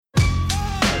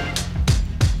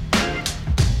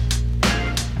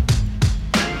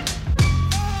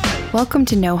Welcome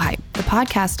to No Hype, the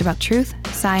podcast about truth,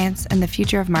 science, and the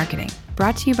future of marketing.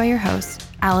 Brought to you by your hosts,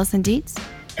 Allison Dietz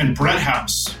and Brett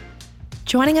House.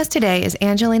 Joining us today is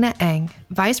Angelina Eng,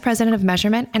 Vice President of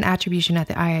Measurement and Attribution at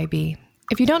the IAB.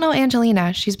 If you don't know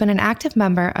Angelina, she's been an active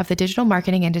member of the digital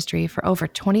marketing industry for over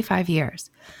 25 years.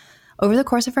 Over the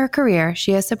course of her career,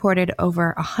 she has supported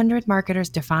over 100 marketers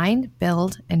define,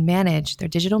 build, and manage their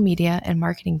digital media and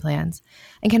marketing plans,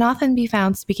 and can often be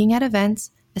found speaking at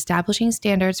events, establishing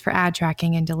standards for ad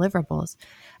tracking and deliverables,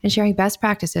 and sharing best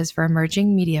practices for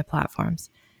emerging media platforms.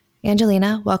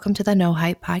 Angelina, welcome to the No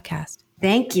Hype podcast.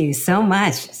 Thank you so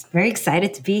much. Very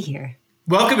excited to be here.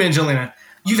 Welcome, Angelina.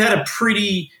 You've had a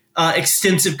pretty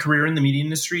extensive career in the media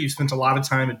industry. You've spent a lot of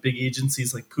time at big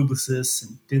agencies like Publicis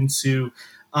and Dentsu,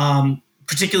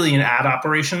 particularly in ad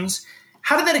operations.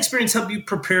 How did that experience help you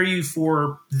prepare you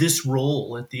for this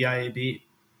role at the IAB?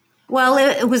 Well,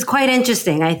 it was quite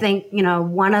interesting. I think,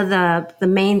 one of the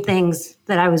main things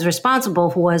that I was responsible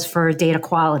for was for data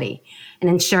quality and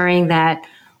ensuring that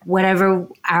whatever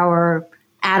our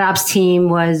ad ops team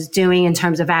was doing in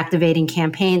terms of activating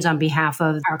campaigns on behalf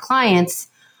of our clients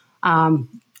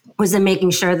was in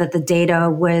making sure that the data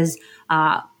was,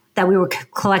 that we were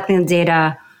collecting the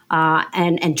data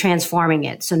and transforming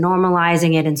it, so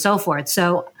normalizing it and so forth.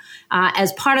 So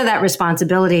as part of that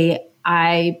responsibility,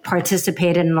 I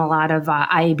participated in a lot of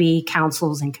IAB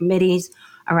councils and committees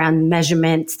around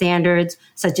measurement standards,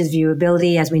 such as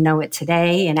viewability as we know it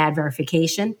today and ad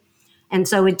verification. And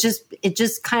so it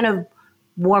just kind of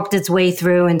warped its way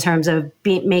through in terms of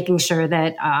making sure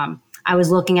that I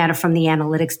was looking at it from the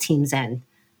analytics team's end.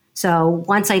 So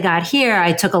once I got here,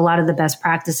 I took a lot of the best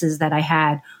practices that I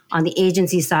had on the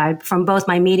agency side from both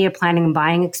my media planning and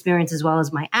buying experience as well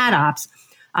as my ad ops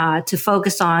to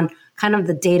focus on kind of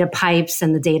the data pipes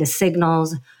and the data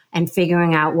signals and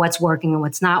figuring out what's working and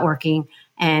what's not working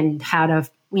and how to,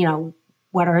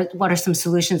 what are some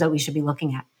solutions that we should be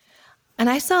looking at. And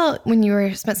I saw when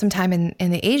you spent some time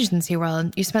in the agency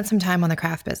world, you spent some time on the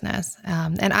craft business.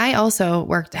 And I also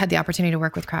had the opportunity to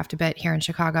work with Kraft a bit here in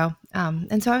Chicago.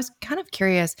 And so I was kind of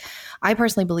curious. I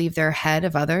personally believe they're ahead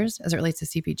of others as it relates to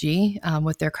CPG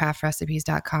with their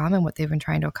craftrecipes.com and what they've been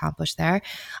trying to accomplish there.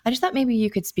 I just thought maybe you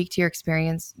could speak to your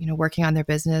experience, working on their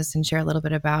business and share a little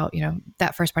bit about,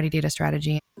 that first party data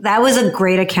strategy. That was a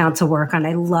great account to work on.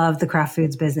 I love the Kraft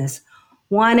Foods business.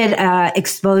 One, it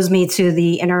exposed me to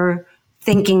the inner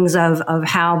thinkings of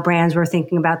how brands were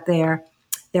thinking about their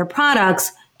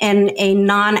products in a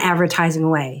non-advertising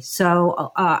way.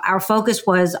 So our focus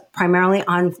was primarily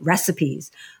on recipes,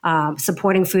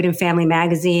 supporting Food and Family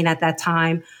magazine at that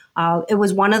time. It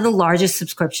was one of the largest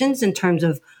subscriptions in terms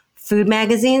of food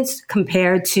magazines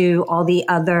compared to all the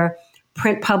other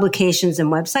print publications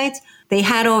and websites. They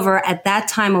had at that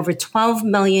time over 12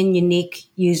 million unique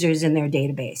users in their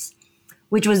database,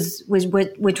 which was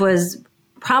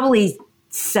probably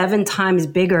 7 times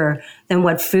bigger than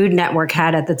what Food Network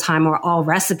had at the time, or All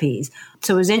Recipes.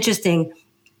 So it was interesting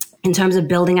in terms of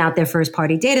building out their first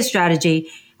party data strategy.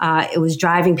 It was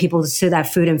driving people to that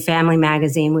Food and Family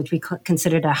magazine, which we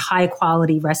considered a high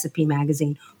quality recipe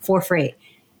magazine for free.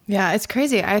 Yeah, it's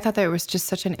crazy. I thought that it was just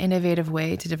such an innovative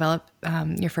way to develop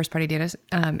your first party data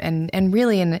and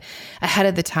really ahead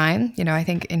of the time. I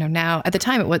think, now at the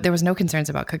time there was no concerns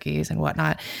about cookies and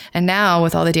whatnot. And now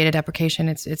with all the data deprecation,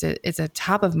 it's a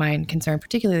top of mind concern,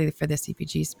 particularly for the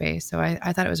CPG space. So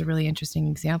I thought it was a really interesting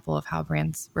example of how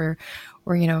brands were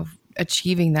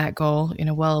achieving that goal,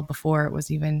 well before it was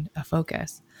even a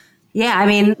focus. Yeah, I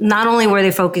mean, not only were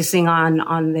they focusing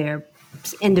on their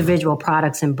individual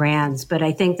products and brands, but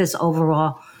I think this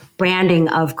overall branding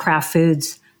of Kraft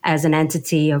Foods as an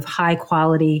entity of high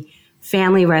quality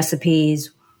family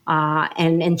recipes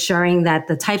and ensuring that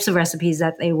the types of recipes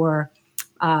that they were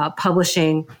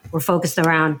publishing were focused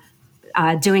around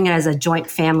doing it as a joint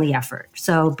family effort.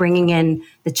 So bringing in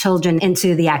the children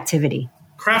into the activity.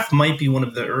 Kraft might be one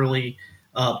of the early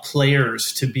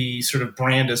players to be sort of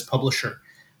brand as publisher,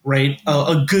 right?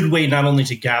 A good way not only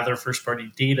to gather first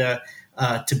party data,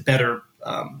 to better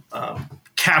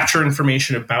capture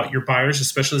information about your buyers,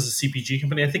 especially as a CPG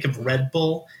company. I think of Red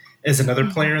Bull as another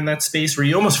player in that space, where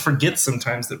you almost forget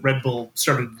sometimes that Red Bull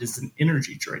started as an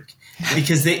energy drink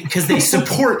because they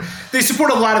support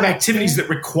a lot of activities that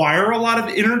require a lot of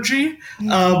energy,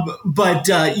 but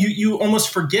you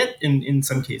almost forget in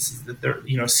some cases that they're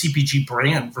CPG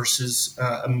brand versus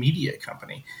a media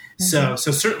company. So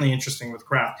certainly interesting with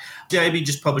Kraft. The IAB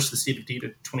just published the State of Data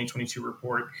 2022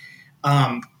 report.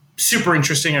 Super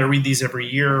interesting. I read these every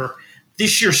year.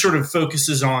 This year sort of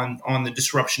focuses on the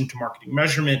disruption to marketing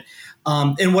measurement.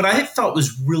 And what I thought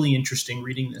was really interesting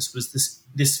reading this was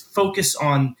this focus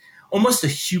on almost a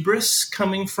hubris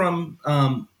coming from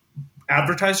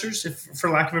advertisers, if for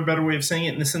lack of a better way of saying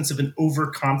it, in the sense of an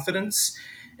overconfidence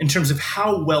in terms of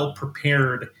how well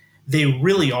prepared they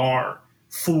really are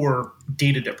for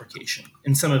data deprecation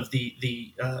and some of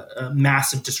the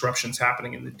massive disruptions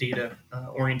happening in the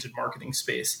data-oriented marketing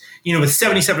space. With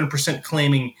 77%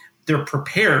 claiming they're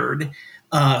prepared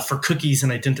for cookies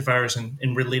and identifiers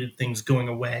and related things going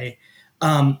away.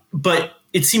 But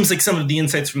it seems like some of the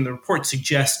insights from the report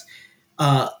suggest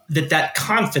that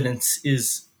confidence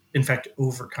is, in fact,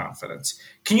 overconfidence.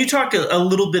 Can you talk a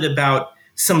little bit about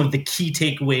some of the key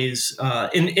takeaways,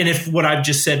 and if what I've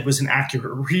just said was an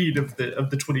accurate read of the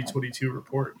 2022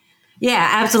 report? Yeah,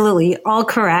 absolutely. All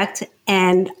correct.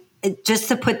 And just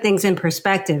to put things in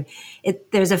perspective,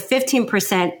 there's a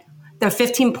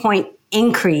 15-point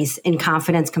increase in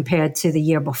confidence compared to the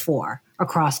year before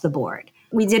across the board.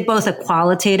 We did both a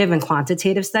qualitative and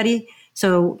quantitative study.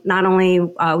 So not only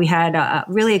we had a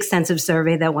really extensive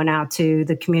survey that went out to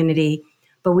the community,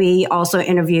 but we also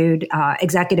interviewed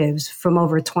executives from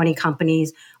over 20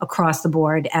 companies across the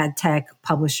board, ad tech,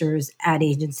 publishers, ad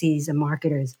agencies, and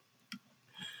marketers.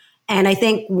 And I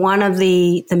think one of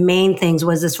the main things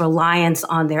was this reliance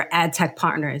on their ad tech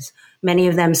partners. Many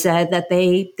of them said that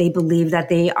they believe that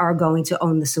they are going to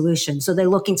own the solution. So they're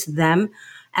looking to them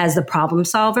as the problem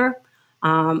solver.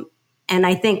 And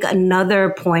I think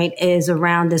another point is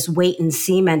around this wait and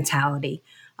see mentality.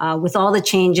 With all the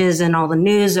changes and all the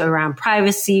news around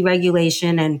privacy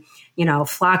regulation and,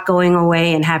 Flock going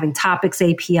away and having Topics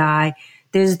API,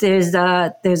 there's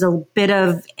a bit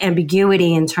of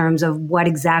ambiguity in terms of what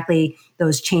exactly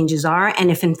those changes are and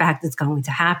if in fact it's going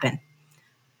to happen.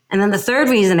 And then the third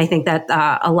reason I think that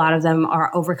a lot of them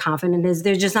are overconfident is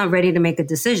they're just not ready to make a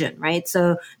decision, right?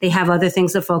 So they have other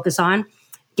things to focus on,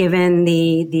 given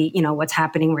the what's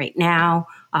happening right now,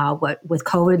 what with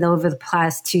COVID over the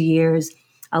past 2 years,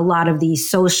 a lot of the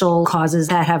social causes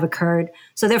that have occurred.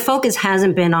 So their focus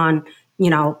hasn't been on,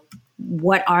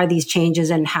 what are these changes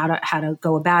and how to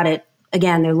go about it.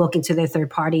 Again, they're looking to their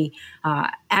third-party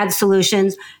ad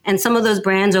solutions, and some of those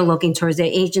brands are looking towards their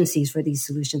agencies for these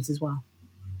solutions as well.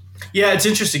 Yeah, it's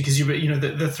interesting because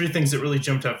the three things that really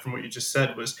jumped up from what you just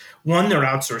said was, one, they're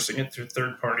outsourcing it through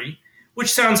third-party,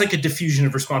 which sounds like a diffusion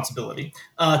of responsibility.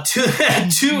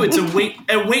 Two, it's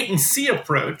a wait and see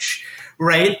approach,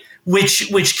 right?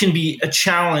 Which can be a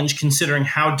challenge considering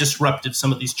how disruptive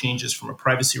some of these changes from a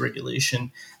privacy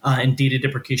regulation and data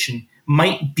deprecation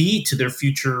might be to their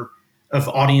future of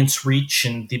audience reach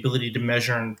and the ability to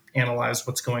measure and analyze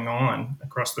what's going on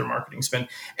across their marketing spend.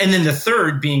 And then the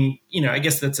third being, I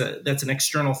guess that's an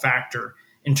external factor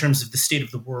in terms of the state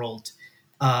of the world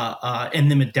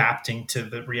and them adapting to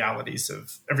the realities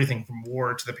of everything from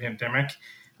war to the pandemic.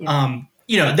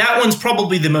 Yeah. That one's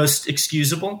probably the most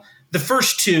excusable. The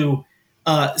first two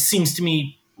seems to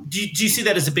me, do you see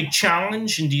that as a big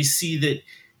challenge? And do you see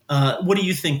that, what do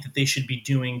you think that they should be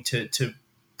doing to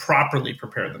properly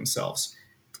prepare themselves?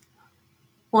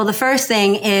 Well, the first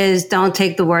thing is don't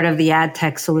take the word of the ad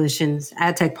tech solutions,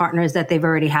 ad tech partners that they've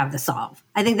already have to solve.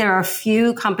 I think there are a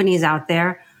few companies out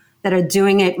there that are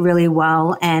doing it really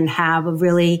well and have a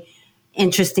really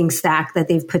interesting stack that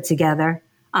they've put together.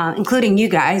 Including you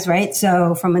guys, right?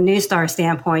 So from a Neustar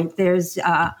standpoint, there's,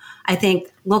 I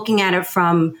think, looking at it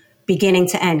from beginning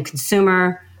to end,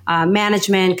 consumer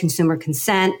management, consumer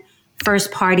consent,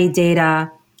 first-party data,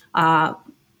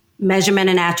 measurement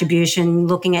and attribution,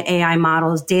 looking at AI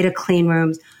models, data clean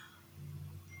rooms.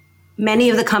 Many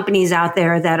of the companies out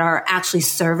there that are actually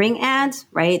serving ads,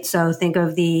 right? So think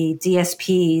of the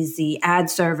DSPs, the ad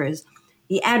servers,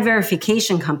 the ad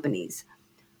verification companies.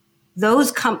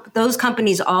 Those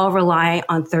companies all rely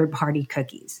on third-party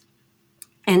cookies.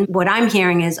 And what I'm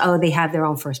hearing is, they have their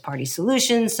own first-party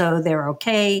solutions, so they're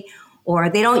okay, or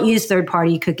they don't use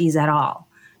third-party cookies at all.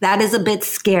 That is a bit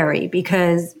scary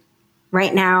because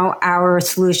right now our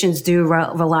solutions do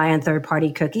rely on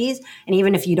third-party cookies. And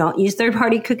even if you don't use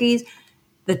third-party cookies,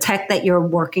 the tech that you're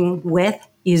working with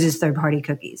uses third-party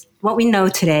cookies. What we know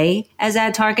today as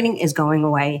ad targeting is going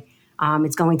away.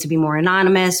 It's going to be more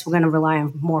anonymous. We're going to rely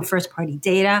on more first-party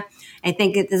data. I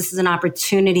think that this is an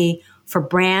opportunity for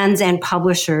brands and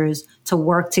publishers to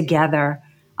work together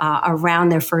around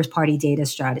their first-party data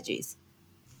strategies.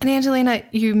 And Angelina,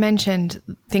 you mentioned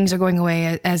things are going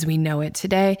away as we know it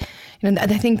today. And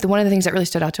I think one of the things that really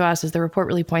stood out to us is the report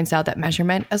really points out that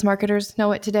measurement as marketers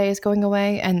know it today is going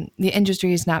away, and the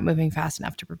industry is not moving fast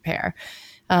enough to prepare.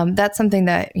 That's something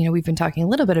that we've been talking a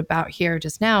little bit about here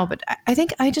just now, but I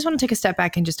think I just want to take a step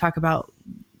back and just talk about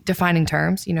defining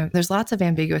terms. There's lots of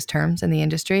ambiguous terms in the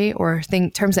industry or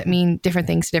terms that mean different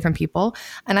things to different people.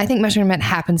 And I think measurement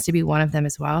happens to be one of them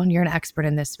as well. And you're an expert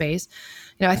in this space.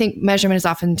 I think measurement is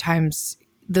oftentimes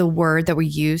the word that we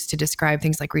use to describe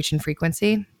things like reach and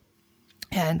frequency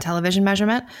and television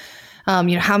measurement.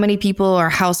 How many people or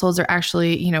households are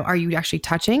you actually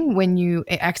touching when you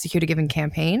execute a given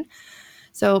campaign?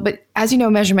 But as you know,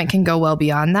 measurement can go well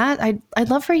beyond that. I'd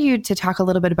love for you to talk a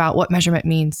little bit about what measurement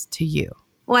means to you.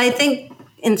 Well, I think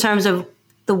in terms of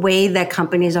the way that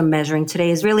companies are measuring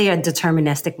today is really a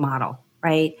deterministic model,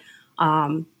 right?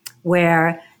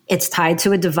 Where it's tied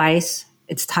to a device,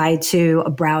 it's tied to a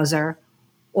browser,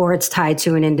 or it's tied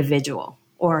to an individual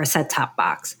or a set-top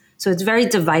box. So it's very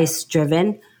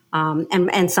device-driven,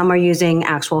 and some are using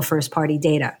actual first-party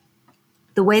data.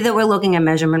 The way that we're looking at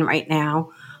measurement right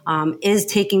now is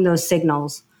taking those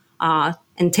signals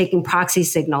and taking proxy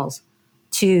signals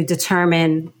to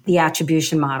determine the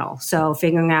attribution model. So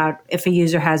figuring out if a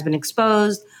user has been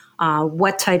exposed,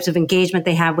 what types of engagement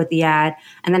they have with the ad,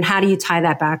 and then how do you tie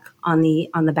that back on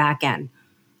the back end.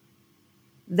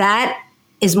 That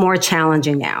is more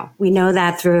challenging now. We know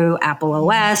that through Apple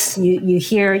OS. You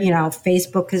hear,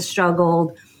 Facebook has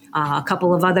struggled. A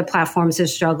couple of other platforms have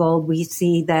struggled. We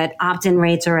see that opt-in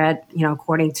rates are at,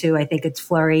 according to, I think it's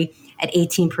Flurry, at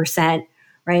 18%,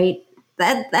 right?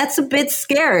 That's a bit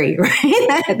scary,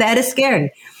 right? That is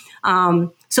scary.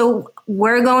 So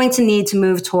we're going to need to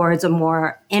move towards a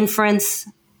more inference,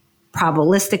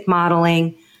 probabilistic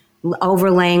modeling,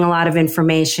 overlaying a lot of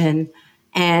information.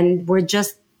 And we're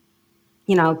just,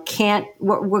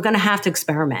 we're going to have to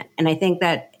experiment. And I think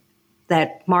that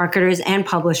marketers and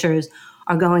publishers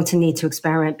are going to need to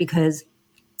experiment because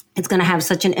it's going to have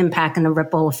such an impact and a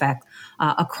ripple effect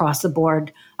across the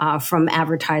board, from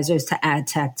advertisers to ad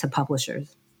tech to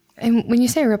publishers. And when you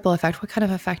say ripple effect, what kind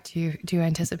of effect do you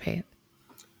anticipate?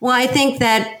 Well, I think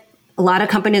that a lot of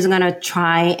companies are going to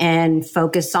try and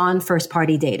focus on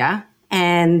first-party data.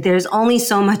 And there's only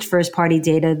so much first-party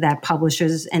data that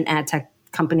publishers and ad tech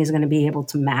companies are going to be able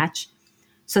to match.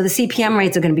 So the CPM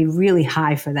rates are going to be really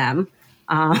high for them.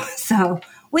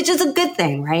 Which is a good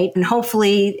thing, right? And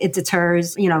hopefully it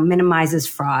deters, minimizes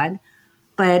fraud.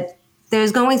 But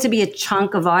there's going to be a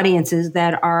chunk of audiences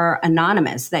that are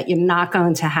anonymous, that you're not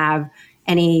going to have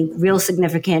any real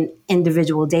significant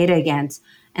individual data against.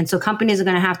 And so companies are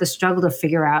going to have to struggle to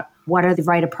figure out what are the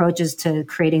right approaches to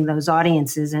creating those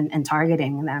audiences and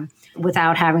targeting them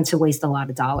without having to waste a lot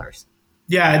of dollars.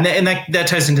 Yeah, and that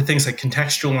ties into things like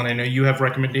contextual, and I know you have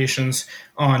recommendations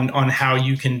on how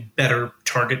you can better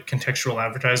target contextual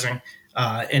advertising,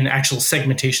 and actual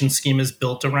segmentation schemas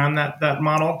built around that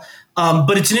model.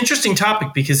 But it's an interesting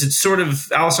topic because it's sort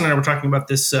of, Allison and I were talking about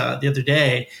this the other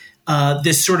day,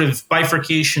 this sort of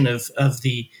bifurcation of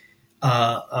the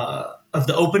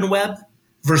open web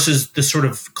versus the sort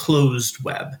of closed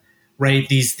web, right?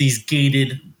 These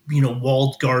gated,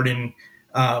 walled garden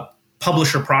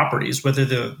publisher properties, whether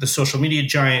the social media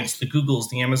giants, the Googles,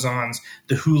 the Amazons,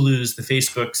 the Hulus, the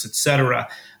Facebooks, et cetera.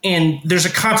 And there's a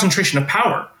concentration of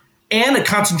power and a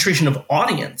concentration of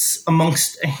audience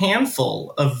amongst a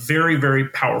handful of very, very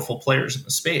powerful players in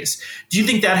the space. Do you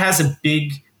think that has a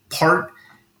big part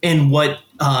in what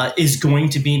is going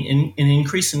to be an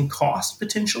increase in cost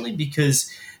potentially, because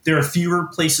there are fewer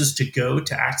places to go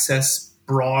to access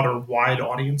broad or wide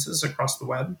audiences across the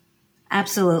web?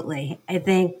 Absolutely. I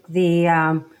think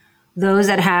those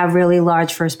that have really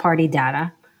large first-party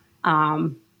data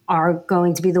are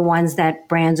going to be the ones that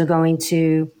brands are going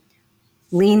to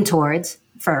lean towards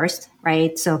first,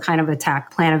 right? So kind of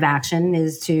attack plan of action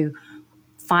is to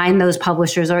find those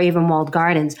publishers or even walled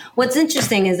gardens. What's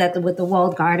interesting is that with the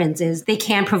walled gardens is they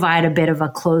can provide a bit of a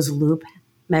closed loop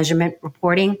measurement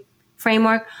reporting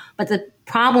framework. But the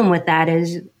problem with that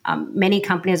is many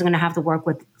companies are going to have to work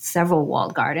with several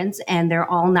walled gardens, and they're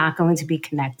all not going to be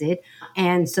connected.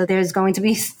 And so there's going to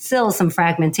be still some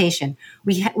fragmentation.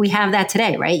 We have that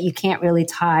today, right? You can't really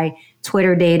tie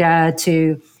Twitter data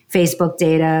to Facebook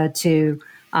data to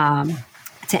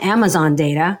Amazon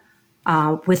data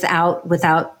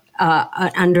without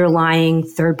an underlying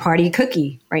third-party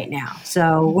cookie right now.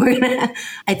 So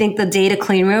I think the data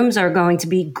clean rooms are going to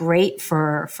be great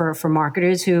for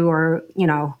marketers who are,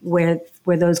 where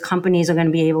those companies are going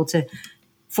to be able to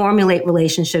formulate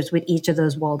relationships with each of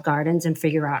those walled gardens and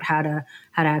figure out how to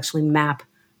actually map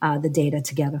the data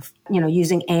together,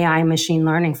 using AI and machine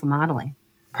learning for modeling.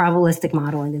 Probabilistic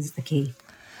modeling is the key.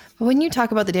 When you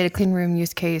talk about the data clean room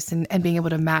use case and being able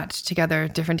to match together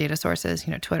different data sources,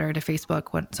 Twitter to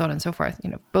Facebook, so on and so forth,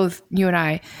 both you and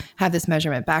I have this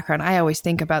measurement background. I always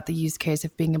think about the use case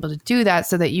of being able to do that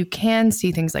so that you can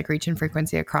see things like reach and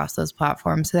frequency across those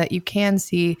platforms, so that you can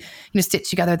see, stitch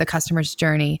together the customer's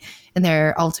journey and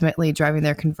they're ultimately driving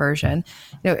their conversion.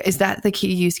 Is that the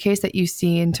key use case that you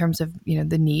see in terms of,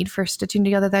 the need for stitching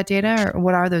together that data? Or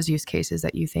what are those use cases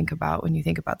that you think about when you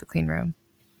think about the clean room?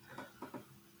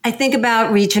 I think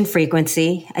about reach and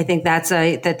frequency. I think that's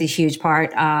a huge part.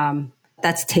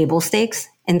 That's table stakes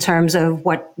in terms of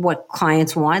what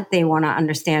clients want. They want to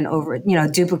understand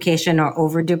duplication or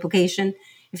over duplication,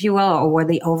 if you will, or where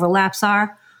the overlaps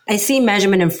are. I see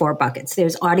measurement in 4 buckets.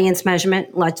 There's audience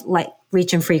measurement, like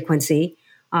reach and frequency.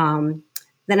 Then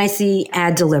I see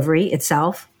ad delivery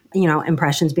itself.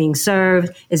 Impressions being served.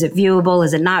 Is it viewable?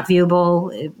 Is it not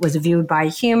viewable? Was it viewed by a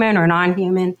human or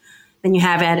non-human? Then you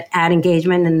have ad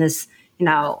engagement and this,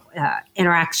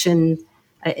 interaction.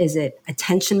 Is it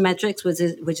attention metrics, which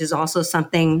is also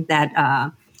something that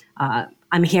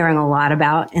I'm hearing a lot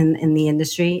about in the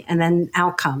industry, and then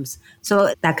outcomes.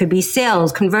 So that could be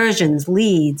sales, conversions,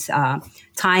 leads,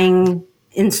 tying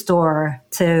in-store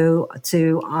to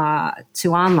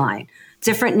online.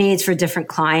 Different needs for different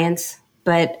clients,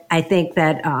 but I think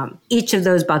that each of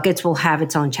those buckets will have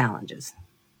its own challenges.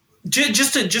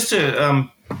 Just to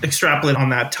extrapolate on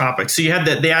that topic. So you had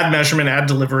the ad measurement, ad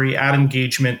delivery, ad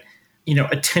engagement,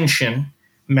 attention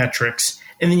metrics,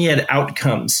 and then you had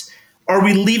outcomes. Are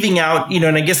we leaving out,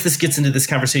 and I guess this gets into this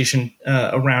conversation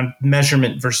around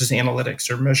measurement versus analytics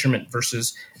or measurement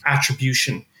versus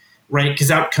attribution, right?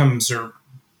 Because outcomes are,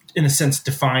 in a sense,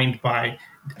 defined by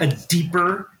a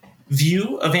deeper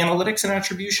view of analytics and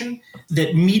attribution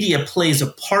that media plays a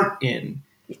part in,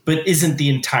 but isn't the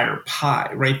entire pie,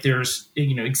 right? There's,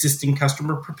 existing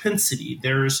customer propensity,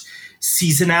 there's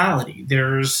seasonality,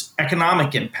 there's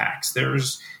economic impacts,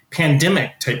 there's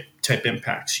pandemic type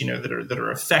impacts, that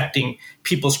are affecting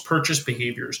people's purchase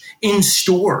behaviors in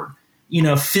store,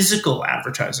 physical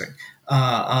advertising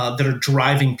that are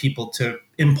driving people to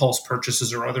impulse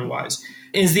purchases or otherwise.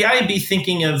 Is the IAB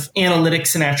thinking of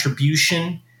analytics and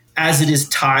attribution as it is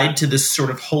tied to this sort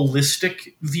of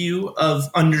holistic view of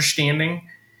understanding,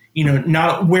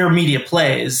 not where media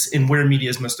plays and where media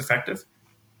is most effective?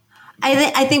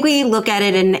 I think we look at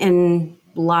it in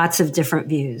lots of different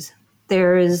views.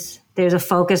 There's a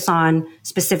focus on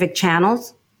specific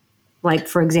channels. Like,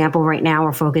 for example, right now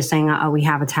we're focusing, we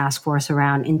have a task force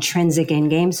around intrinsic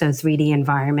in-game, so 3D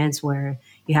environments where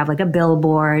you have like a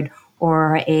billboard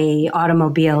or a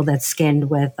automobile that's skinned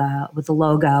with a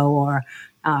logo or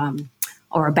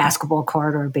a basketball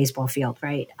court or a baseball field,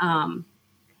 right?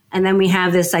 And then we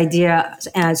have this idea,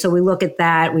 so we look at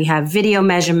that. We have video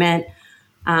measurement,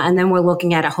 and then we're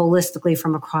looking at it holistically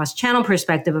from a cross-channel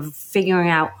perspective of figuring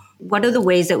out what are the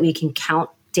ways that we can count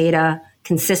data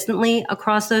consistently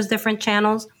across those different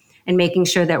channels and making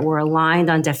sure that we're aligned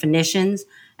on definitions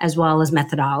as well as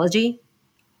methodology.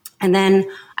 And then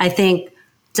I think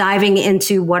diving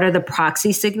into what are the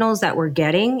proxy signals that we're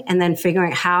getting and then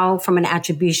figuring out how, from an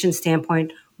attribution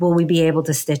standpoint, will we be able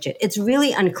to stitch it? It's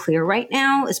really unclear right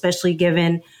now, especially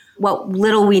given what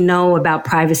little we know about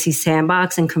Privacy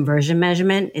Sandbox and conversion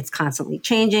measurement. It's constantly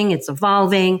changing. It's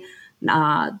evolving.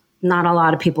 Not a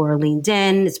lot of people are leaned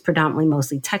in. It's predominantly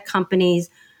mostly tech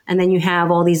companies. And then you have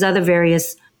all these other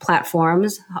various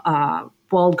platforms,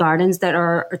 walled gardens that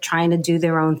are trying to do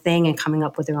their own thing and coming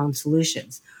up with their own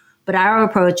solutions. But our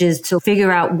approach is to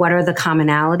figure out what are the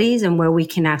commonalities and where we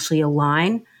can actually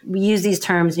align. We use these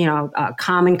terms,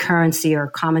 common currency or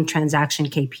common transaction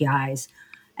KPIs.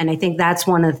 And I think that's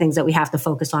one of the things that we have to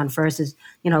focus on first is,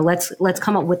 let's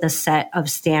come up with a set of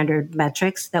standard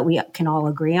metrics that we can all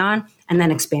agree on and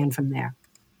then expand from there.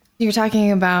 You're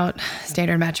talking about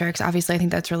standard metrics. Obviously, I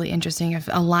think that's really interesting of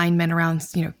alignment around,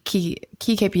 key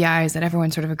KPIs that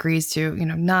everyone sort of agrees to,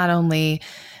 not only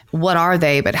what are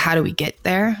they, but how do we get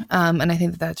there? And I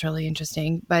think that's really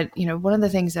interesting. But, one of the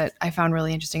things that I found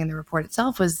really interesting in the report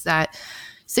itself was that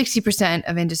 60%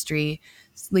 of industry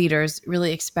leaders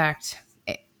really expect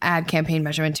ad campaign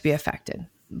measurement to be affected,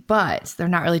 but they're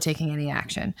not really taking any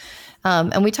action.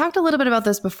 And we talked a little bit about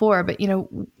this before, but,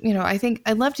 I think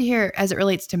I'd love to hear as it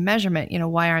relates to measurement,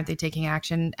 why aren't they taking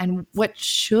action and what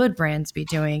should brands be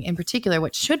doing in particular?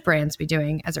 What should brands be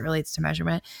doing as it relates to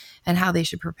measurement and how they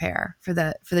should prepare for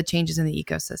the changes in the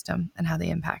ecosystem and how they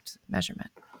impact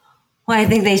measurement? Well, I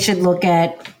think they should look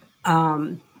at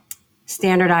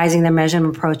standardizing their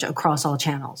measurement approach across all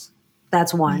channels.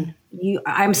 That's one.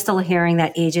 I'm still hearing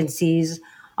that agencies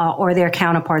or their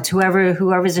counterparts,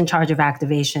 whoever's in charge of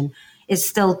activation, is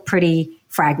still pretty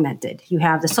fragmented. You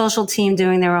have the social team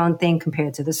doing their own thing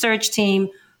compared to the search team,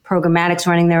 programmatic's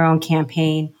running their own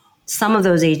campaign. Some of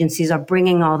those agencies are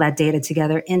bringing all that data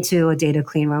together into a data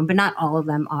clean room, but not all of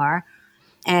them are.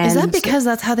 And is that because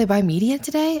that's how they buy media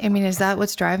today? I mean, is that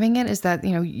what's driving it? Is that,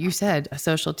 you said a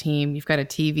social team, you've got a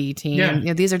TV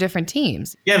team, these are different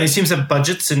teams. Yeah, these teams have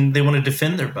budgets and they want to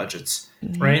defend their budgets,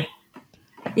 right?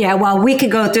 Yeah, well, we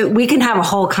can have a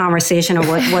whole conversation of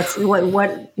what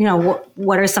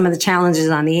are some of the challenges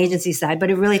on the agency side, but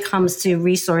it really comes to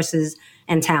resources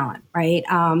and talent, right?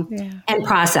 And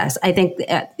process. I think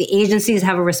the agencies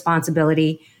have a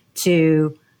responsibility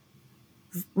to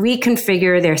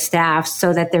reconfigure their staff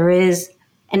so that there is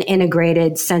an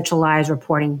integrated, centralized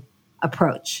reporting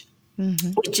approach,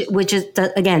 which is,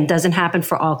 again, doesn't happen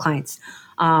for all clients.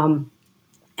 And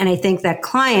I think that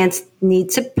clients need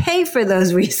to pay for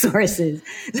those resources.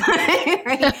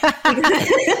 Right?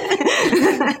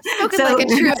 Spoken like a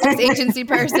true agency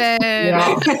person.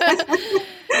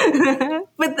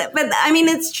 But I mean,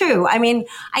 it's true. I mean,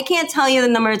 I can't tell you the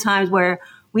number of times where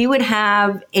we would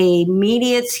have a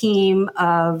media team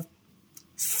of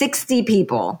 60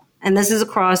 people, and this is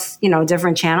across,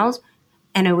 different channels,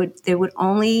 and they would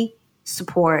only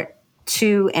support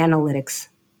 2 analytics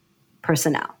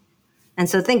personnel. And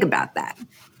so think about that.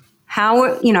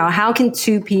 How can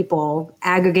 2 people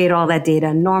aggregate all that data,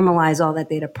 normalize all that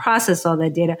data, process all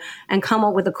that data, and come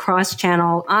up with a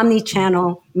cross-channel,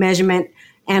 omni-channel measurement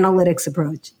analytics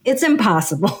approach? It's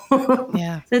impossible.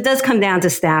 Yeah. So it does come down to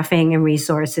staffing and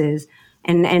resources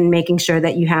and making sure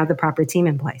that you have the proper team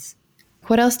in place.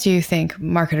 What else do you think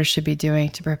marketers should be doing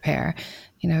to prepare?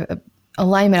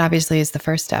 Alignment obviously is the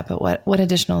first step, but what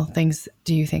additional things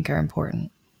do you think are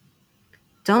important?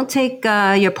 Don't take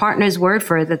your partner's word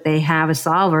for it that they have a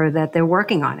solver, that they're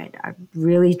working on it. I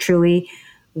really, truly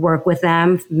work with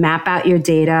them, map out your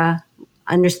data,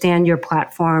 understand your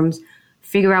platforms,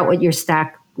 figure out what your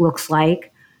stack looks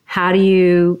like. How do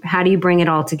you bring it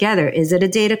all together? Is it a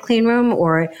data clean room,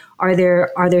 or are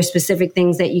there specific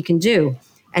things that you can do?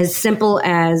 As simple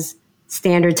as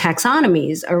standard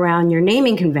taxonomies around your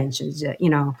naming conventions,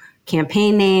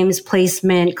 campaign names,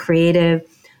 placement, creative,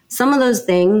 some of those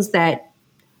things that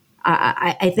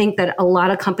I think that a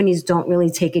lot of companies don't really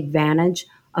take advantage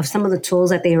of some of the tools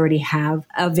that they already have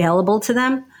available to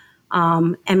them.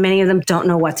 And many of them don't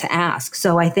know what to ask.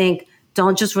 So I think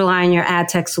don't just rely on your ad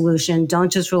tech solution.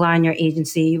 Don't just rely on your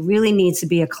agency. It really needs to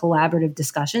be a collaborative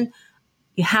discussion.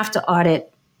 You have to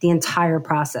audit the entire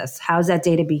process. How is that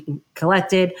data being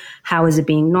collected? How is it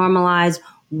being normalized?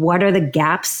 What are the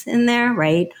gaps in there,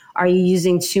 right? Are you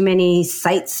using too many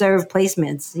site-served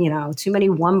placements, too many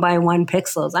 1x1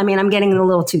 pixels? I mean, I'm getting a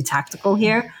little too tactical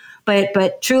here,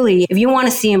 but truly, if you want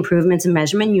to see improvements in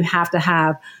measurement, you have to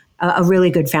have a really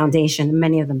good foundation, and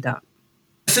many of them don't.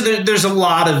 So there's a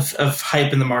lot of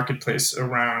hype in the marketplace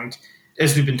around,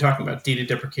 as we've been talking about, data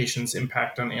deprecation's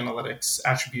impact on analytics,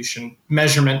 attribution,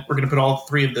 measurement. We're going to put all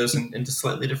 3 of those into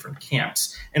slightly different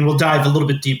camps. And we'll dive a little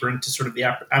bit deeper into sort of the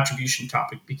attribution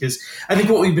topic, because I think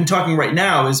what we've been talking right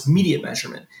now is media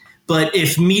measurement. But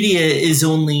if media is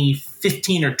only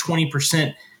 15 or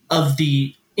 20% of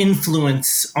the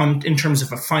influence in terms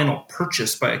of a final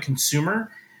purchase by a consumer,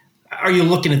 are you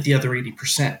looking at the other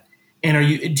 80%?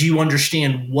 And do you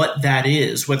understand what that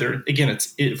is? Whether, again,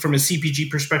 from a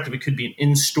CPG perspective, it could be an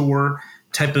in-store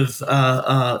type of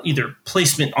either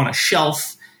placement on a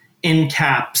shelf, end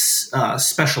caps,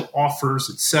 special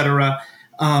offers, et cetera,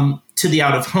 to the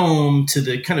out-of-home, to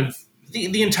the kind of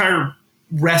the entire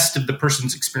rest of the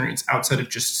person's experience outside of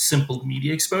just simple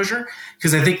media exposure.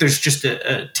 Because I think there's just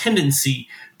a tendency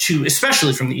to,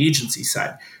 especially from the agency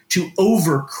side, to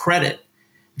over-credit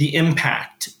the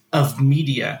impact of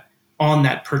media on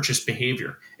that purchase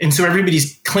behavior. And so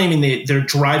everybody's claiming they're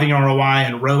driving ROI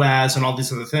and ROAS and all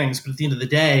these other things. But at the end of the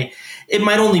day, it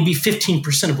might only be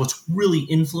 15% of what's really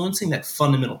influencing that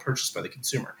fundamental purchase by the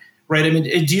consumer, right? I mean,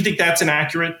 do you think that's an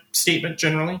accurate statement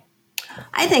generally?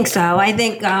 I think so. I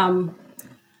think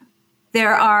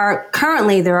there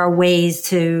are ways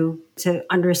to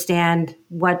understand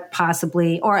what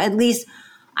possibly, or at least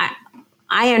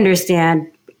I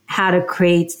understand how to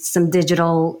create some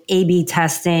digital A/B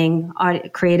testing,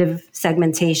 creative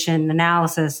segmentation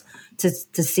analysis to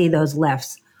see those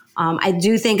lifts. I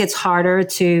do think it's harder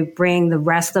to bring the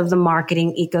rest of the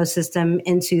marketing ecosystem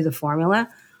into the formula,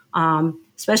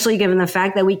 especially given the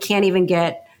fact that we can't even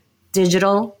get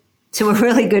digital to a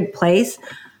really good place.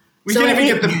 We can't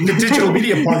even get the digital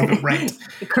media part of it right.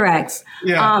 Correct.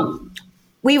 Yeah.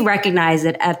 We recognize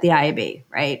it at the IAB,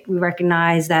 right? We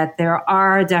recognize that there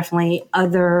are definitely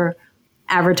other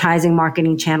advertising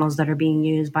marketing channels that are being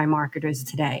used by marketers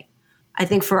today. I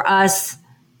think for us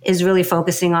is really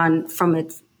focusing on from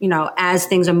it, as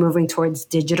things are moving towards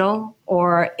digital,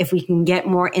 or if we can get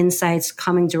more insights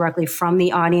coming directly from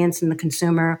the audience and the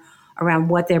consumer around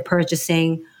what they're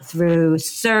purchasing through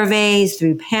surveys,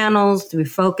 through panels, through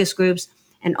focus groups,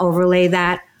 and overlay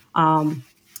that,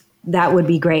 that would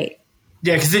be great.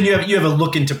 Yeah, because then you have a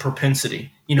look into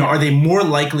propensity. Are they more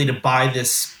likely to buy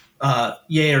this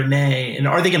yay or nay, and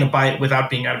are they going to buy it without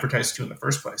being advertised to in the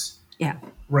first place? Yeah,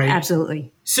 right.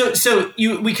 Absolutely. So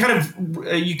you kind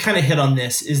of hit on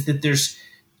this, is that there's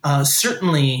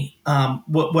certainly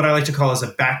what I like to call as a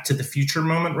back to the future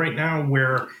moment right now,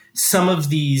 where some of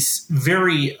these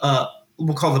very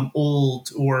we'll call them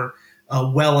old or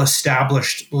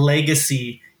well-established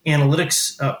legacy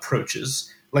analytics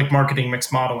approaches, like marketing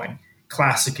mix modeling,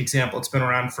 classic example. It's been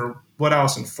around for what,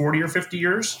 Allison, 40 or 50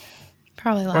 years?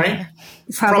 Probably longer. Right?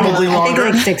 Probably longer.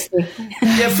 I think like 60.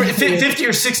 Yeah, for 50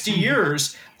 or 60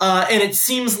 years. And it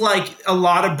seems like a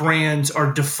lot of brands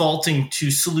are defaulting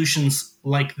to solutions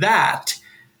like that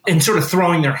and sort of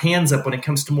throwing their hands up when it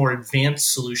comes to more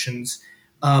advanced solutions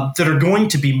that are going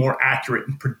to be more accurate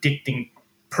in predicting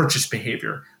purchase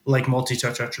behavior, like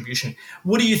multi-touch attribution.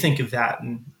 What do you think of that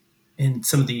and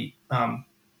some of the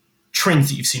trends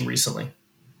that you've seen recently?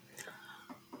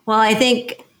 Well, I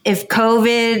think if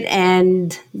COVID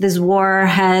and this war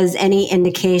has any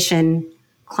indication,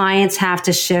 clients have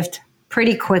to shift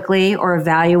pretty quickly or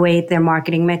evaluate their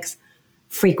marketing mix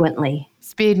frequently.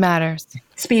 Speed matters.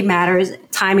 Speed matters.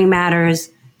 Timing matters.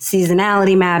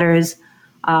 Seasonality matters.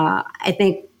 I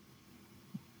think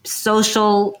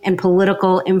social and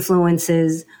political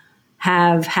influences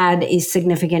have had a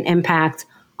significant impact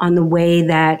on the way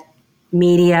that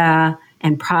media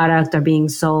and product are being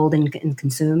sold and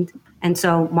consumed. And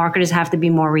so marketers have to be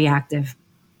more reactive.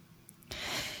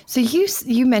 So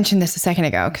you mentioned this a second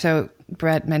ago. So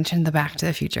Brett mentioned the Back to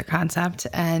the Future concept.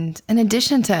 And in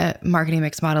addition to marketing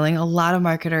mix modeling, a lot of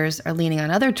marketers are leaning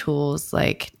on other tools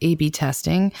like A/B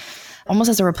testing, almost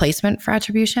as a replacement for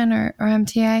attribution or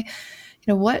MTA.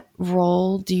 What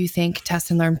role do you think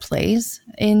test and learn plays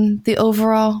in the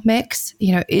overall mix?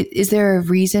 Is there a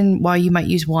reason why you might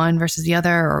use one versus the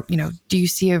other? Or, do you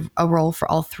see a role for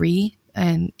all three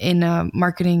and in a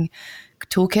marketing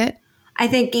toolkit? I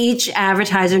think each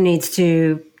advertiser needs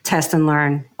to test and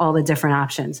learn all the different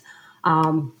options.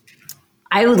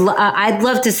 I'd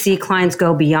love to see clients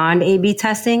go beyond A/B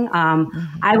testing.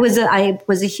 I was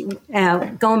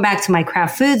going back to my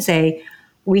Kraft Foods Day.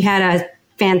 We had a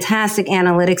fantastic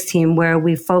analytics team where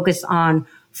we focused on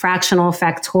fractional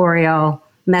factorial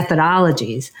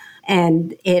methodologies,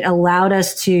 and it allowed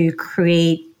us to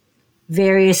create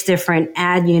various different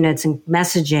ad units and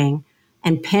messaging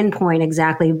and pinpoint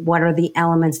exactly what are the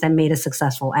elements that made a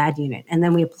successful ad unit. And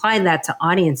then we applied that to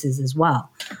audiences as well.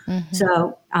 Mm-hmm.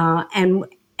 So, and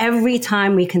every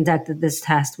time we conducted this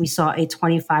test, we saw a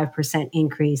 25%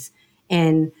 increase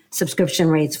in subscription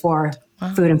rates for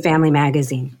Food and Family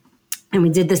magazine. And we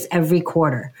did this every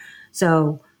quarter.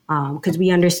 So, because we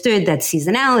understood that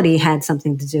seasonality had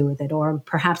something to do with it, or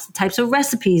perhaps the types of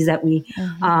recipes that we,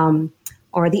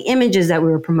 or the images that we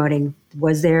were promoting.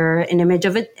 Was there an image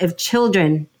of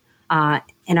children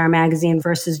in our magazine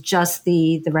versus just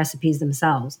the recipes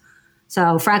themselves?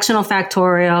 So fractional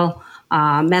factorial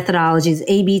methodologies,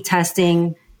 A/B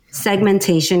testing,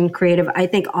 segmentation, creative, I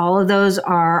think all of those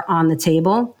are on the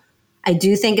table. I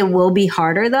do think it will be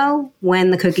harder, though,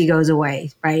 when the cookie goes away,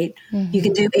 right? Mm-hmm. You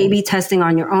can do A/B testing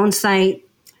on your own site,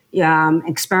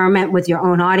 experiment with your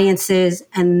own audiences,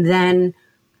 and then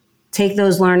take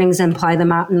those learnings and apply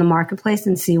them out in the marketplace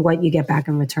and see what you get back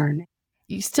in return.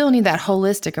 You still need that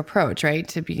holistic approach, right?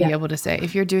 To be able to say,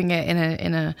 if you're doing it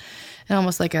in a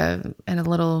almost like in a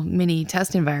little mini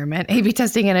test environment, A/B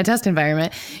testing in a test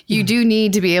environment, you do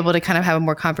need to be able to kind of have a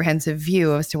more comprehensive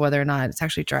view as to whether or not it's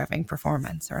actually driving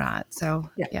performance or not. So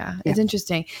it's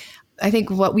interesting. I think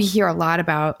what we hear a lot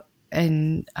about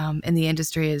in the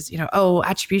industry is,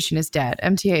 attribution is dead,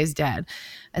 MTA is dead.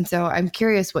 And so I'm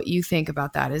curious what you think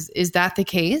about that. Is that the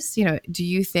case? Do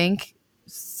you think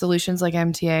solutions like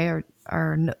MTA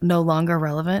are no longer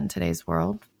relevant in today's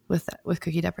world with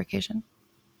cookie deprecation?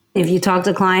 If you talk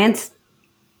to clients,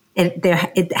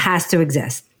 it has to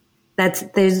exist.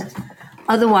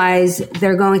 Otherwise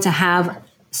they're going to have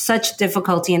such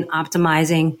difficulty in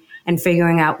optimizing and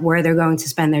figuring out where they're going to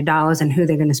spend their dollars and who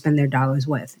they're going to spend their dollars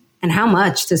with and how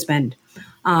much to spend.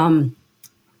 I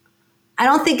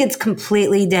don't think it's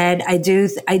completely dead. I do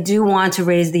want to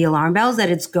raise the alarm bells that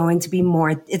it's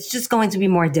just going to be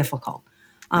more difficult.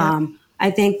 I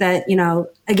think that,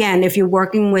 again, if you're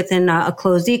working within a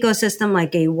closed ecosystem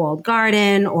like a walled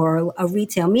garden or a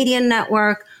retail media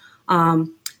network,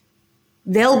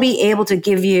 they'll be able to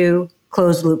give you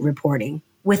closed loop reporting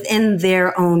within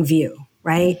their own view,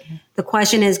 right? Mm-hmm. The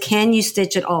question is, can you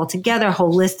stitch it all together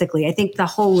holistically? I think the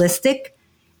holistic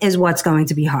is what's going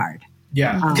to be hard.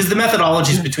 Yeah, because the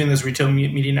methodologies between those retail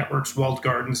media networks, walled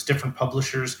gardens, different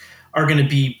publishers are going to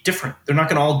be different. They're not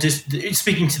going to all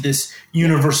speaking to this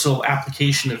universal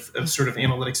application of sort of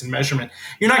analytics and measurement.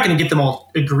 You're not going to get them all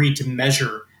agree to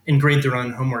measure and grade their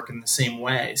own homework in the same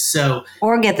way. So,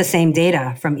 or get the same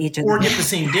data from each of them. Or get the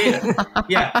same data.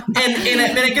 Yeah.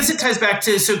 And I guess it ties back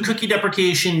to, so cookie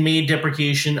deprecation, MAID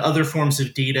deprecation, other forms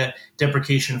of data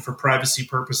deprecation for privacy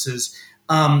purposes.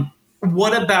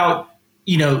 What about,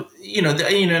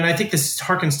 and I think this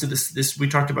harkens to this we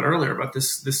talked about earlier about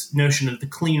this notion of the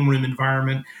clean room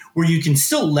environment, where you can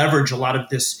still leverage a lot of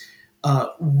this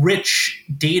rich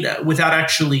data without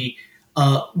actually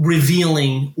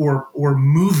revealing or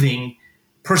moving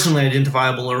personally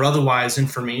identifiable or otherwise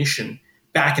information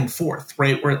back and forth,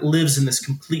 right? Where it lives in this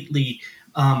completely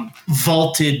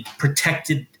vaulted,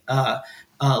 protected,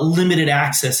 limited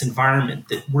access environment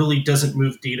that really doesn't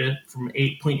move data from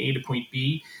point A to point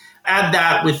B. Add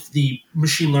that with the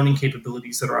machine learning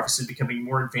capabilities that are obviously becoming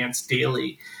more advanced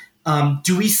daily.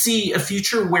 Do we see a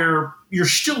future where you're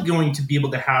still going to be able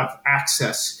to have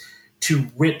access to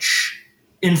rich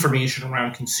information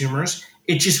around consumers?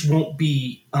 It just won't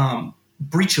be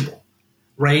breachable,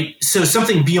 right? So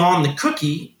something beyond the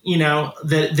cookie,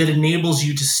 that enables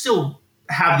you to still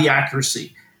have the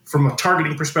accuracy from a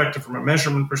targeting perspective, from a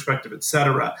measurement perspective, et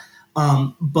cetera,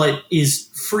 but is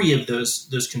free of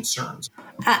those concerns.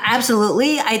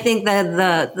 Absolutely. I think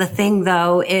that the thing,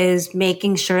 though, is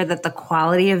making sure that the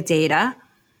quality of data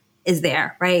is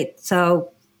there, right?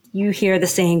 So you hear the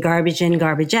saying garbage in,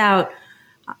 garbage out,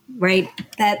 right?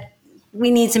 That we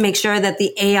need to make sure that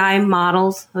the AI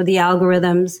models or the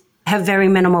algorithms have very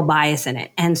minimal bias in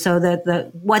it. And so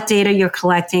that what data you're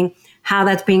collecting, how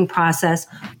that's being processed,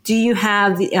 do you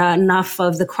have enough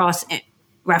of the cross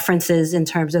references in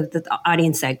terms of the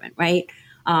audience segment, right?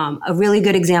 A really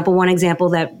good example, one example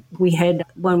that we had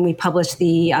when we published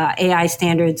the AI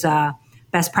standards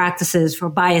best practices for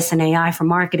bias in AI for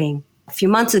marketing a few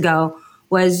months ago,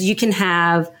 was you can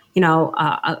have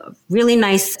a really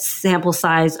nice sample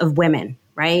size of women,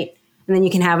 right? And then you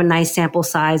can have a nice sample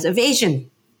size of Asian.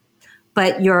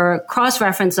 But your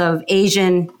cross-reference of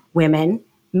Asian women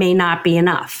may not be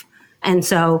enough. And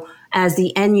so as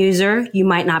the end user, you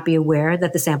might not be aware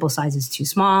that the sample size is too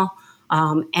small,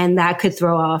 and that could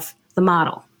throw off the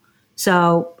model.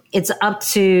 So it's up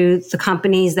to the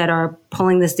companies that are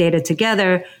pulling this data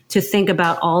together to think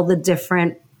about all the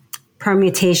different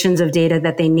permutations of data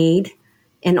that they need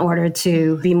in order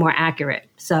to be more accurate.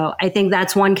 So I think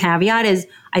that's one caveat, is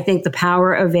I think the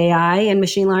power of AI and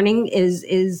machine learning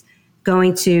is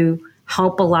going to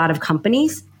help a lot of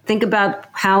companies. Think about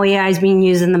how AI is being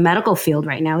used in the medical field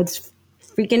right now. It's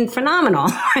freaking phenomenal,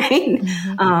 right?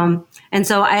 Mm-hmm. And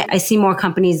so I see more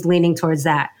companies leaning towards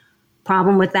that.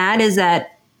 Problem with that is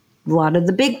that a lot of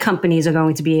the big companies are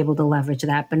going to be able to leverage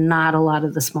that, but not a lot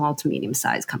of the small to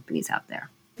medium-sized companies out there.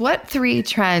 What 3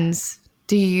 trends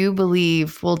do you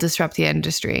believe will disrupt the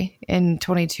industry in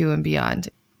 22 and beyond?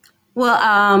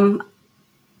 Well,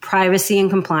 privacy and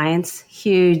compliance,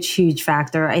 huge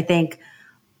factor. I think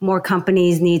more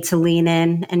companies need to lean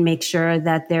in and make sure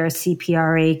that they're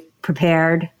CPRA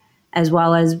prepared, as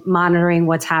well as monitoring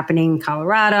what's happening in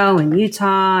Colorado and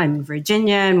Utah and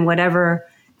Virginia and whatever,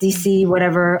 DC,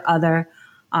 whatever other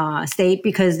state,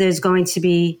 because there's going to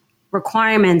be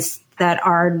requirements that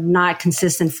are not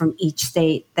consistent from each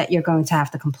state that you're going to have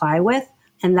to comply with.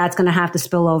 And that's going to have to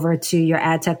spill over to your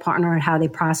ad tech partner and how they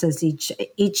process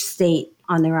each state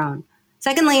on their own.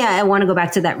 Secondly, I want to go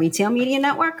back to that retail media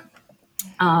network.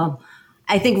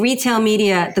 I think retail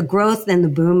media, the growth and the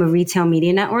boom of retail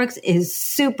media networks is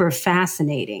super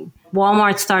fascinating.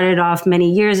 Walmart started off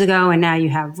many years ago, and now you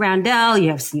have Roundel, you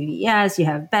have CVS, you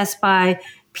have Best Buy,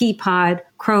 Peapod,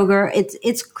 Kroger.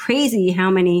 It's crazy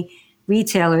how many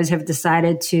retailers have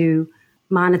decided to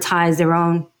monetize their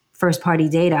own first-party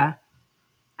data.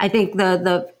 I think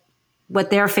what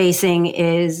they're facing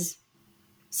is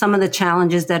some of the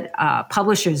challenges that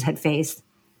publishers had faced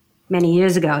many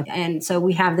years ago. And so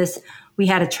we had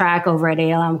a track over at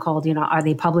ALM called, Are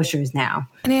They Publishers Now?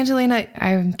 And Angelina,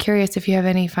 I'm curious if you have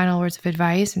any final words of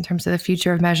advice in terms of the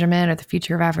future of measurement or the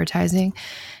future of advertising,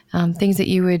 things that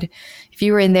you would, if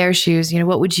you were in their shoes,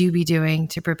 what would you be doing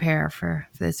to prepare for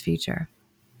this future?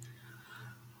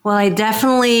 Well, I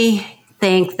definitely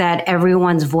think that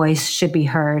everyone's voice should be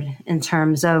heard in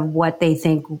terms of what they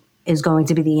think is going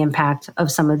to be the impact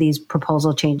of some of these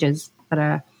proposal changes that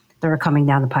are coming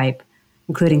down the pipe,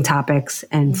 including topics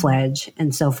and Fledge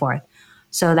and so forth.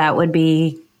 So that would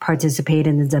be participate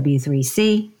in the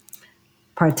W3C,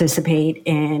 participate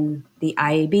in the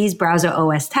IAB's Browser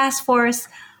OS Task Force,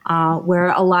 where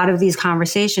a lot of these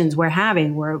conversations we're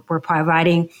having. We're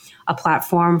providing a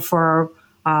platform for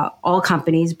all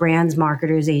companies, brands,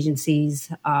 marketers,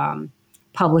 agencies,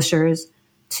 publishers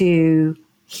to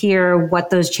hear what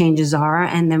those changes are.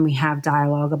 And then we have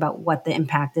dialogue about what the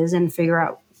impact is and figure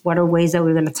out what are ways that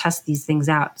we're going to test these things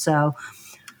out. So,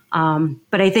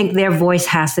 but I think their voice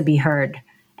has to be heard.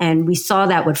 And we saw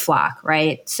that with Flock,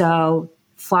 right? So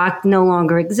Flock no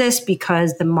longer exists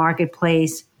because the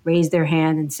marketplace raised their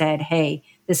hand and said, hey,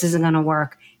 this isn't going to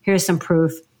work. Here's some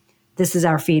proof. This is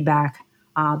our feedback,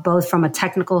 both from a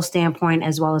technical standpoint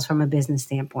as well as from a business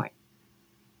standpoint.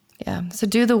 Yeah. So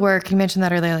do the work. You mentioned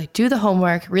that earlier, like do the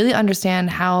homework, really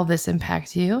understand how this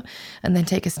impacts you, and then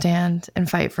take a stand and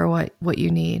fight for what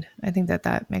you need. I think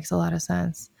that makes a lot of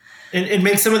sense. It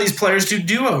makes some of these players do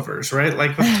do-overs, right?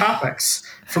 Like with topics,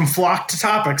 from Flock to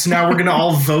topics. Now we're going to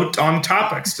all vote on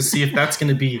topics to see if that's going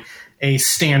to be a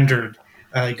standard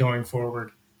going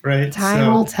forward, right?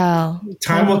 Time will tell.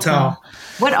 Time will tell.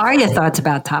 What are your thoughts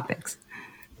about topics?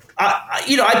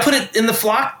 I put it in the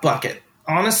Flock bucket.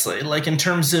 Honestly, like in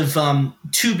terms of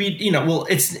to be,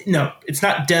 it's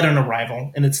not dead on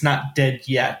arrival and it's not dead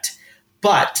yet,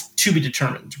 but to be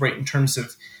determined, right? In terms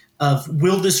of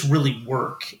will this really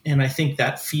work? And I think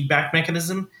that feedback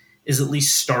mechanism is at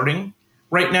least starting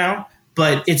right now,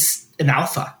 but it's an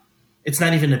alpha. It's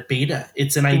not even a beta.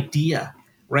 It's an idea,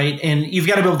 right? And you've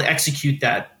got to be able to execute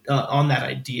that on that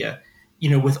idea,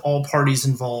 with all parties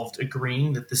involved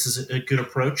agreeing that this is a good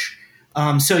approach.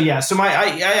 I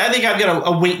think I've got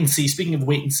a wait and see. Speaking of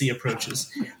wait and see approaches,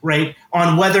 right,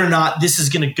 on whether or not this is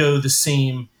going to go the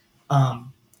same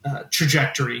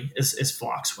trajectory as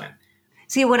Flock's went.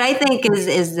 See, what I think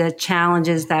is the challenge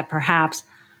is that perhaps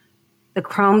the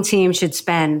Chrome team should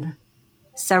spend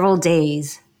several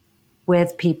days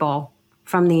with people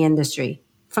from the industry,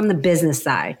 from the business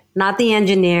side, not the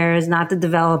engineers, not the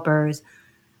developers,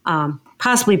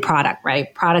 possibly product,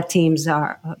 right? Product teams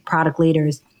are product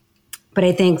leaders. But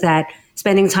I think that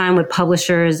spending time with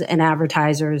publishers and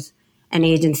advertisers and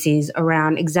agencies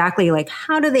around exactly like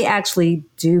how do they actually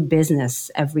do business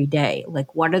every day?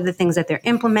 Like what are the things that they're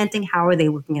implementing? How are they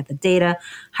looking at the data?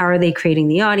 How are they creating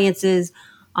the audiences?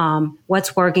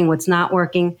 What's working? What's not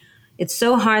working? It's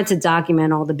so hard to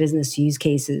document all the business use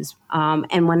cases.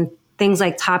 And when things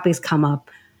like topics come up,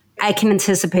 I can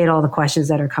anticipate all the questions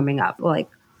that are coming up. Like,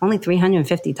 only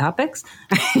 350 topics?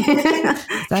 Is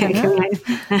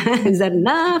that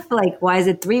enough? Like, why is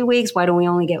it 3 weeks? Why don't we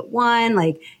only get one?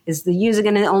 Like, is the user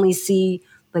going to only see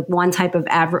like one type of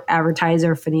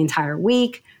advertiser for the entire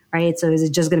week? Right. So is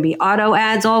it just going to be auto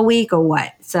ads all week or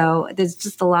what? So there's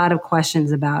just a lot of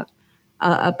questions about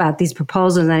these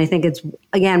proposals. And I think it's,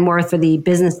 again, more for the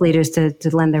business leaders to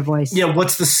lend their voice. Yeah.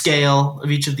 What's the scale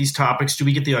of each of these topics? Do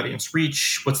we get the audience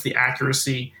reach? What's the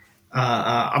accuracy?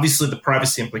 Obviously, the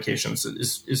privacy implications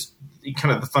is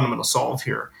kind of the fundamental solve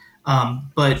here.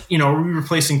 But, are we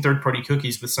replacing third-party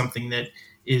cookies with something that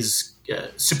is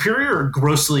superior or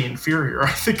grossly inferior?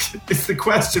 I think it's the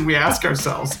question we ask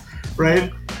ourselves,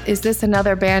 right? Is this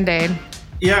another Band-Aid?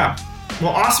 Yeah.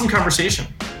 Well, awesome conversation.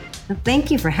 Well, thank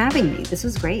you for having me. This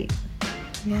was great.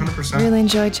 Yeah, 100%. Really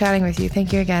enjoyed chatting with you.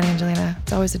 Thank you again, Angelina.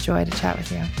 It's always a joy to chat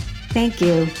with you. Thank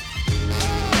you.